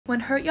When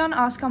gert-jan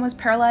Oskam was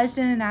paralyzed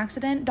in an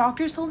accident,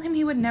 doctors told him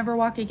he would never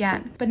walk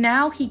again. But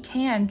now he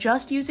can,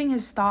 just using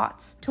his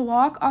thoughts. To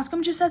walk,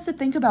 Oskam just has to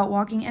think about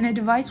walking, and a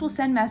device will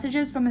send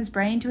messages from his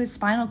brain to his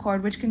spinal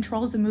cord, which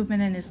controls the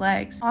movement in his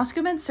legs.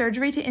 Oskam had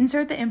surgery to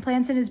insert the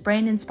implants in his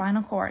brain and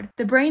spinal cord.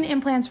 The brain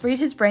implants read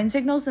his brain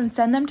signals and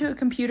send them to a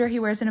computer he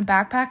wears in a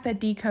backpack that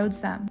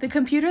decodes them. The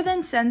computer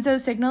then sends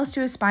those signals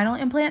to his spinal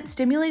implant,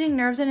 stimulating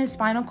nerves in his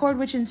spinal cord,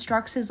 which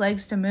instructs his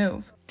legs to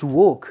move. To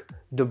walk,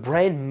 the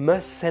brain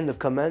must send a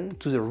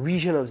command to the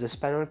region of the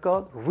spinal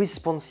cord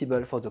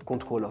responsible for the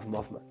control of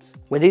movement.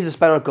 When there is a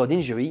spinal cord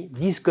injury,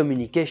 this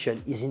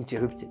communication is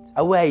interrupted.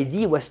 Our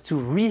idea was to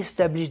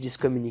re-establish this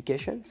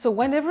communication. So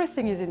when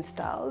everything is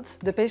installed,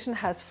 the patient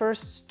has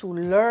first to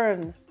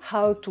learn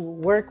how to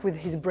work with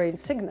his brain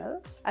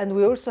signals, and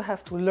we also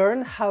have to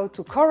learn how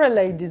to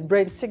correlate this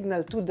brain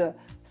signal to the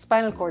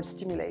spinal cord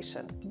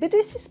stimulation. But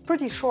this is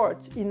pretty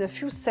short. In a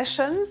few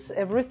sessions,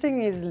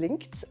 everything is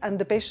linked and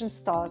the patient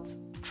starts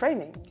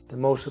training. The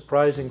most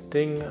surprising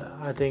thing,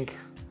 I think,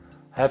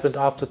 happened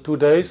after 2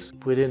 days.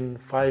 Within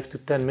 5 to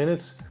 10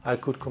 minutes, I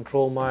could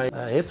control my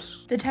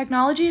hips. The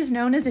technology is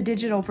known as a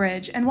digital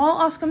bridge, and while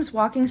Oskam's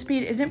walking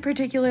speed isn't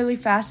particularly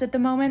fast at the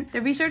moment,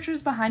 the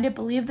researchers behind it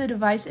believe the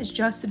device is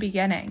just the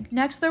beginning.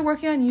 Next, they're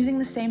working on using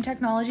the same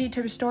technology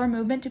to restore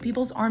movement to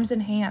people's arms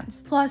and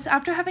hands. Plus,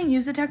 after having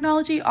used the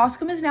technology,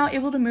 Oskam is now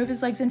able to move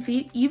his legs and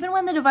feet even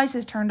when the device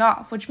is turned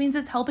off, which means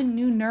it's helping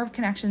new nerve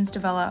connections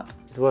develop.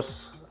 It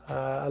was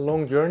a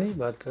long journey,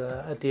 but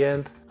at the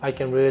end I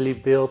can really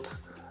build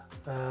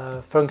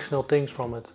functional things from it.